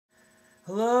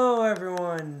Hello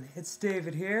everyone, it's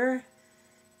David here,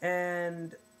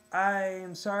 and I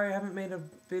am sorry I haven't made a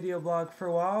video blog for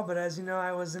a while, but as you know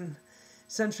I was in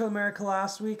Central America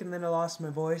last week and then I lost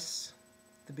my voice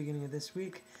at the beginning of this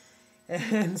week,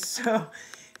 and so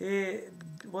it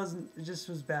just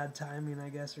was bad timing I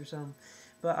guess or something.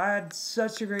 But I had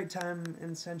such a great time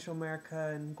in Central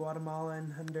America and Guatemala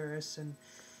and Honduras, and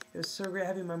it was so great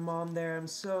having my mom there. I'm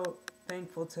so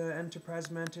thankful to Enterprise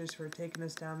Mentors for taking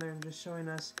us down there and just showing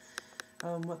us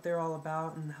what they're all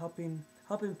about and helping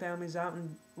families out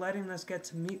and letting us get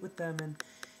to meet with them. And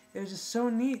it was just so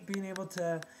neat being able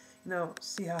to,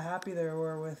 see how happy they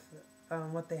were with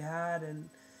what they had. And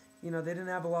they didn't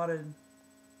have a lot of.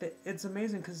 It's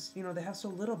amazing because they have so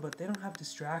little, but they don't have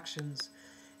distractions,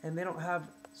 and they don't have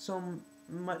so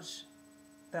much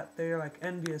that they're like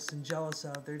envious and jealous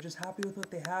of. They're just happy with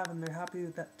what they have, and they're happy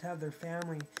with that, to have their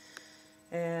family,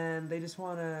 and they just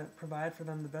want to provide for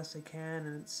them the best they can.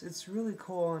 And it's really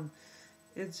cool, and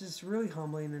it's just really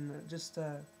humbling, and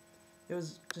it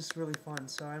was just really fun.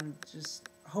 So I'm just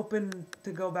hoping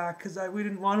to go back because we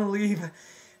didn't want to leave,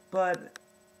 but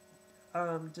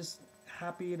just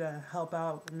happy to help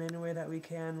out in any way that we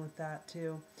can with that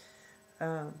too.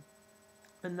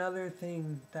 Another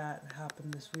thing that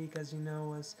happened this week, as you know,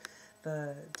 was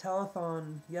the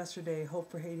telethon yesterday,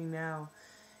 Hope for Haiti Now.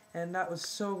 And that was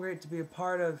so great to be a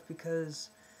part of because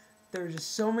there were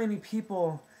just so many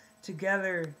people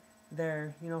together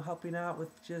there, helping out with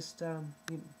just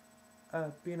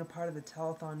being a part of the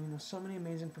telethon. So many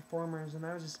amazing performers, and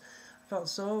I felt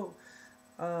so,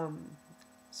 I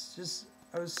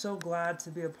was so glad to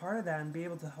be a part of that and be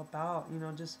able to help out.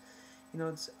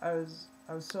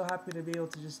 I was so happy to be able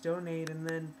to just donate, and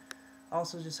then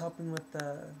also just helping with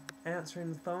the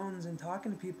answering the phones and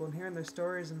talking to people and hearing their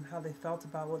stories and how they felt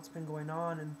about what's been going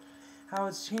on and how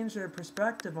it's changed their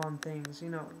perspective on things.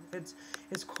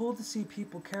 It's cool to see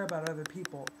people care about other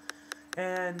people,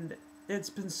 and it's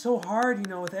been so hard,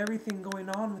 with everything going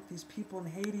on with these people in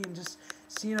Haiti and just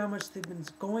seeing how much they've been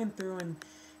going through, and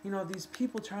these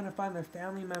people trying to find their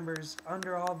family members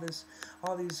under all these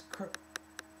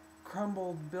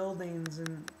crumbled buildings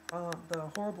and the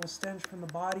horrible stench from the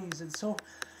bodies. It's so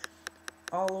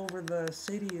all over the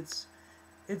city.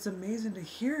 It's amazing to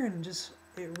hear, and just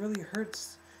it really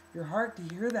hurts your heart to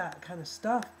hear that kind of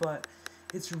stuff, but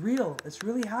it's real. It's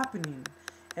really happening,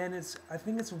 and I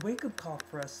think it's a wake-up call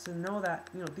for us to know that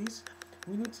we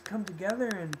need to come together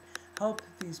and help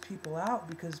these people out,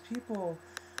 because people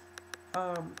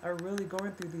are really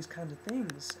going through these kinds of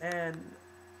things, and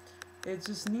it's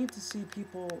just neat to see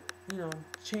people,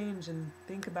 change and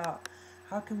think about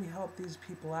how can we help these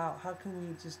people out? How can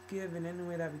we just give in any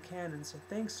way that we can? And so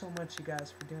thanks so much, you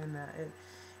guys, for doing that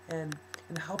and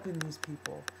helping these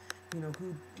people,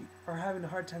 who are having a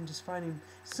hard time just finding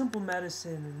simple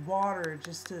medicine and water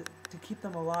just to keep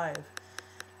them alive,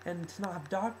 and to not have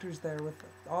doctors there with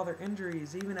all their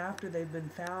injuries, even after they've been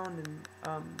found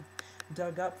and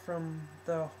dug up from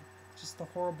the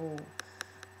horrible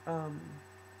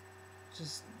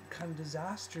just kind of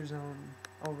disaster zone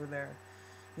over there.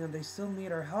 They still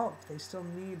need our help. They still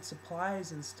need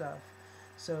supplies and stuff.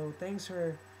 So thanks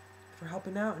for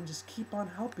helping out, and just keep on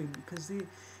helping, because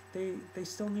they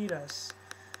still need us.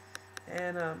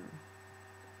 And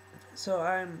so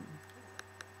I'm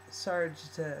sorry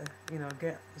to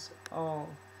get all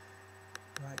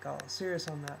serious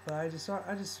on that, but I just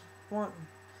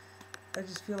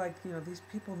feel like these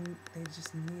people, they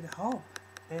just need help.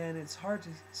 And it's hard to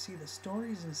see the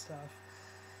stories and stuff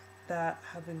that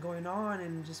have been going on,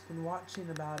 and just been watching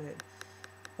about it.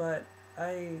 But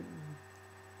we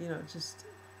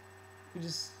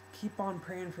just keep on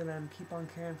praying for them, keep on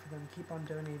caring for them, keep on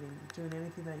donating, doing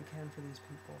anything that you can for these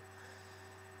people.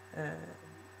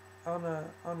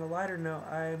 On a lighter note,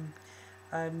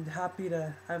 I'm happy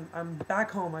to, I'm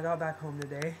back home. I got back home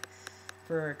today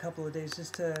for a couple of days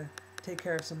just to take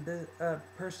care of some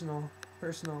personal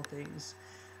things.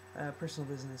 Personal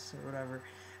business or whatever,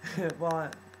 while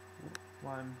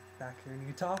I'm back here in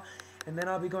Utah, and then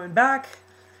I'll be going back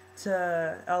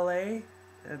to LA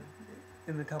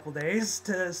in a couple days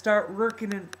to start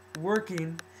working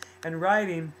and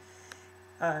writing.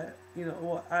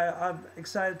 I'm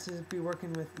excited to be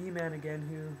working with E-Man again,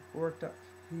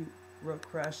 he wrote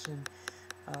Crush and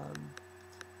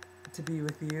To Be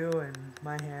With You and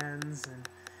My Hands, and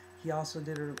he also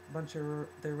did a bunch of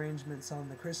the arrangements on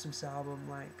the Christmas album,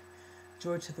 like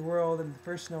Joy to the World and The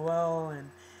First Noel, and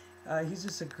he's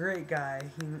just a great guy.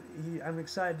 I'm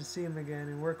excited to see him again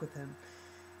and work with him.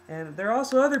 And there are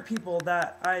also other people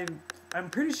that I'm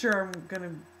pretty sure I'm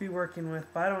gonna be working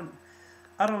with,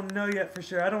 but I don't know yet for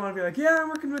sure. I don't want to be like, yeah, I'm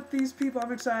working with these people.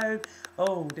 I'm excited.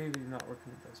 Oh, David, you're not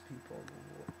working with those people.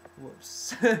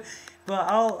 Whoops. But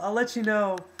I'll let you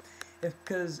know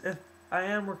because if I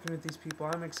am working with these people,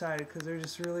 I'm excited because they're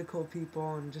just really cool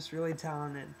people and just really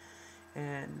talented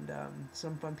and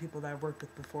some fun people that I've worked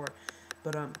with before.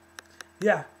 But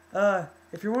yeah.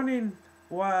 If you're wondering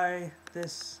why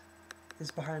this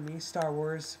is behind me, Star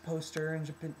Wars poster in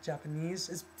Japanese,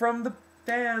 it's from the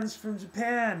fans from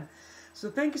Japan. So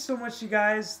thank you so much, you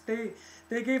guys. They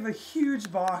gave a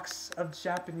huge box of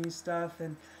Japanese stuff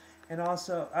and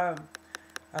also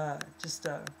just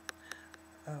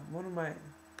one of my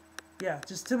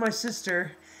just to my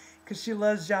sister because she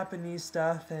loves Japanese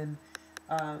stuff and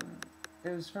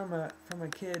it was from a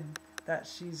kid that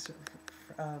she's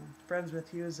friends with.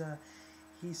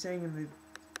 He sang in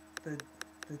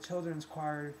the children's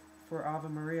choir for Ave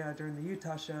Maria during the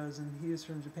Utah shows, and he was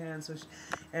from Japan. So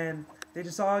and they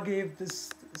just all gave this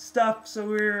stuff, so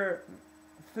we were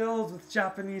filled with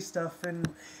Japanese stuff in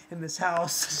this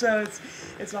house. So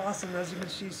it's awesome. As you can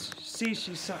see,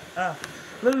 she's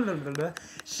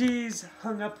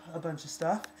hung up a bunch of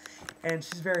stuff, and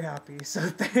she's very happy. So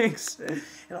thanks,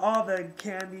 and all the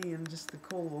candy and just the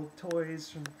cool little toys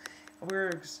from.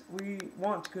 We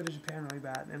want to go to Japan really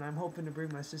bad, and I'm hoping to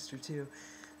bring my sister too.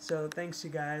 So thanks, you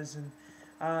guys, and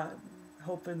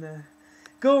hoping to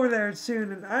go over there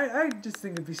soon. And I just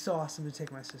think it'd be so awesome to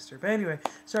take my sister. But anyway,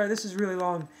 sorry this is really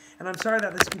long, and I'm sorry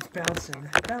that this keeps bouncing,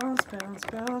 bounce, bounce,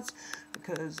 bounce,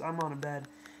 because I'm on a bed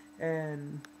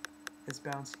and it's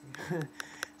bouncy.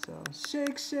 So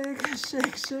shake, shake,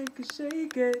 shake, shake,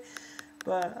 shake it.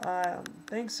 But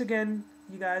thanks again,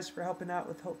 you guys, for helping out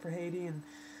with Hope for Haiti and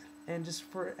just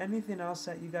for anything else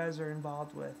that you guys are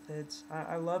involved with.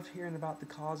 I love hearing about the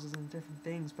causes and different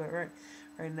things, but right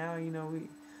now, you know,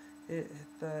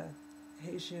 the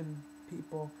Haitian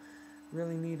people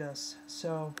really need us.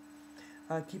 So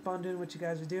keep on doing what you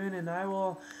guys are doing, and I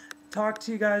will talk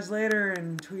to you guys later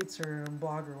in tweets or on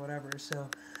blog or whatever. So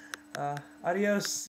adios.